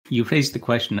You raised the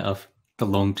question of the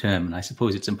long term, and I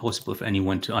suppose it's impossible for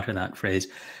anyone to utter that phrase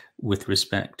with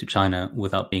respect to China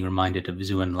without being reminded of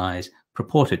Zhou Enlai's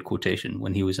purported quotation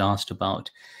when he was asked about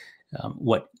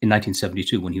what, in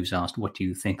 1972, when he was asked, what do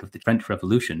you think of the French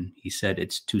Revolution? He said,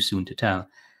 it's too soon to tell.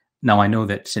 Now, I know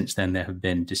that since then there have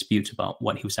been disputes about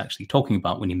what he was actually talking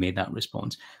about when he made that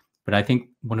response. But I think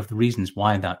one of the reasons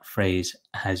why that phrase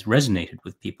has resonated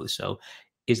with people so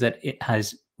is that it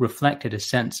has reflected a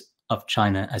sense of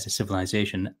China as a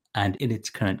civilization and in its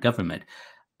current government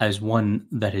as one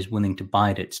that is willing to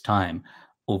bide its time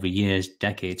over years,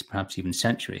 decades, perhaps even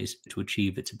centuries to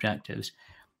achieve its objectives.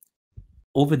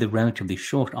 Over the relatively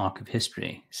short arc of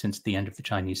history since the end of the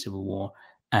Chinese Civil War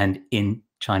and in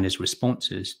China's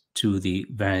responses to the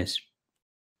various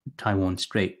Taiwan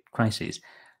Strait crises,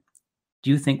 do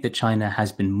you think that China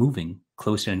has been moving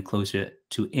closer and closer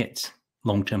to its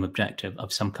long-term objective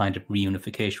of some kind of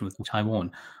reunification with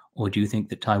Taiwan? Or do you think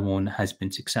that Taiwan has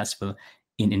been successful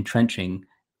in entrenching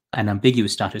an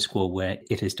ambiguous status quo where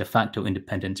it is de facto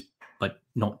independent, but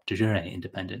not de jure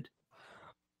independent?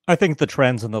 I think the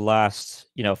trends in the last,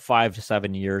 5 to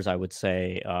 7 years, I would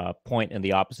say, point in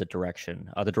the opposite direction.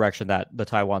 The direction that the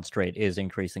Taiwan Strait is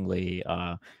increasingly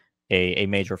a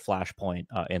major flashpoint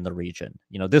in the region.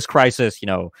 This crisis,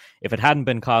 if it hadn't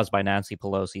been caused by Nancy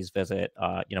Pelosi's visit,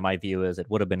 my view is it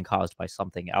would have been caused by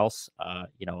something else.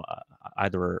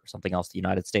 Either something else the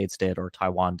United States did or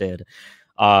Taiwan did.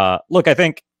 Look, I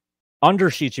think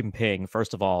under Xi Jinping,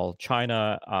 first of all,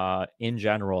 China in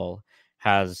general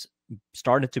has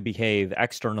started to behave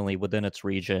externally within its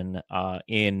region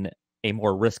in a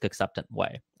more risk-acceptant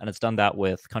way. And it's done that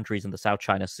with countries in the South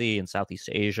China Sea and Southeast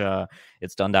Asia.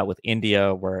 It's done that with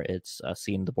India, where it's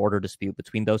seen the border dispute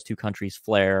between those two countries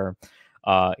flare.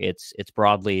 It's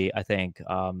broadly, I think,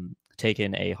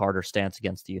 taken a harder stance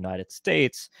against the United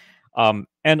States. And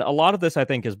a lot of this, I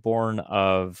think, is born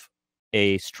of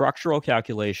a structural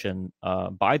calculation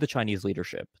by the Chinese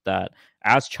leadership that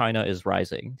as China is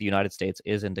rising, the United States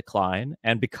is in decline.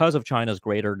 And because of China's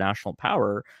greater national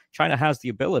power, China has the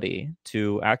ability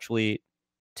to actually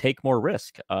take more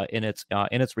risk in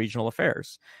its regional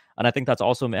affairs. And I think that's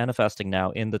also manifesting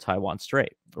now in the Taiwan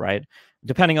Strait, right?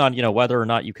 Depending on, whether or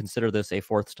not you consider this a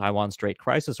fourth Taiwan Strait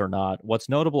crisis or not, what's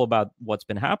notable about what's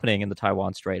been happening in the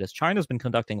Taiwan Strait is China's been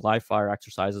conducting live fire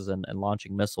exercises and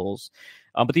launching missiles.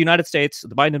 But the United States,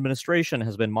 the Biden administration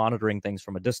has been monitoring things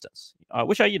from a distance,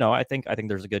 which I think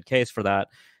there's a good case for that.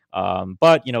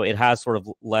 But, it has sort of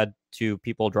led to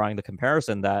people drawing the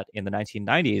comparison that in the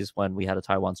 1990s, when we had a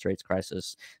Taiwan Straits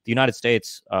crisis, the United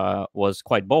States was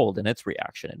quite bold in its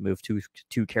reaction. It moved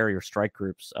two carrier strike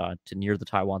groups to near the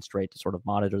Taiwan Strait to sort of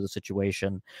monitor the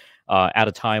situation at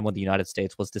a time when the United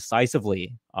States was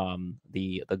decisively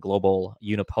the global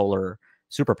unipolar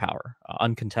superpower,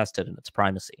 uncontested in its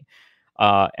primacy.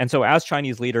 And so as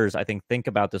Chinese leaders, I think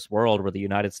about this world where the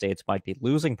United States might be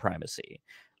losing primacy,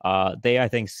 they, I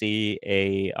think, see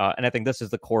and I think this is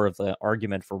the core of the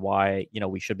argument for why,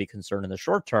 we should be concerned in the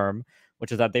short term,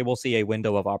 which is that they will see a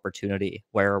window of opportunity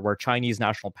where Chinese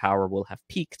national power will have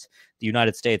peaked. The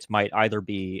United States might either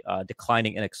be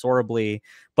declining inexorably,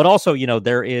 but also,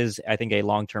 there is, I think, a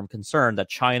long-term concern that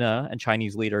China and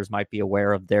Chinese leaders might be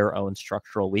aware of their own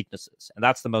structural weaknesses. And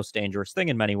that's the most dangerous thing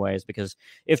in many ways, because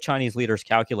if Chinese leaders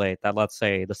calculate that, let's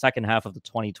say, the second half of the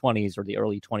 2020s or the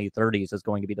early 2030s is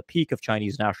going to be the peak of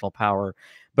Chinese national power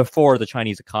before the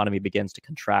Chinese economy begins to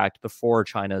contract, before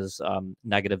China's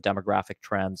negative demographic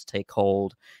trends take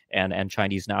hold and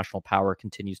Chinese national power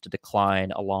continues to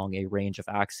decline along a range of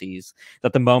axes,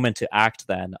 that the moment to act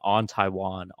then on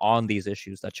Taiwan, on these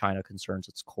issues that China considers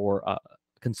its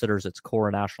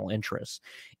core national interests,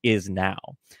 is now.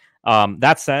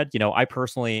 That said, I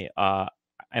personally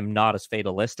am not as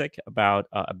fatalistic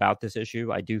about this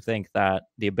issue. I do think that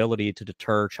the ability to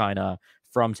deter China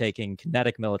from taking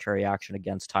kinetic military action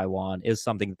against Taiwan is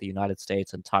something that the United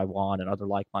States and Taiwan and other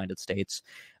like-minded states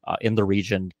in the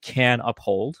region can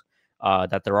uphold,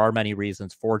 that there are many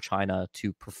reasons for China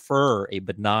to prefer a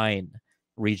benign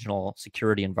regional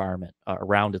security environment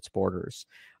around its borders.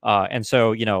 And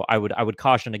so, I would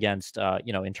caution against,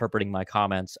 interpreting my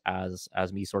comments as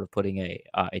me sort of putting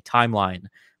a timeline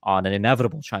on an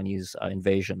inevitable Chinese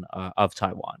invasion of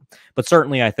Taiwan. But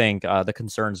certainly, I think the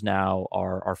concerns now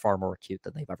are far more acute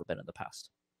than they've ever been in the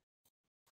past.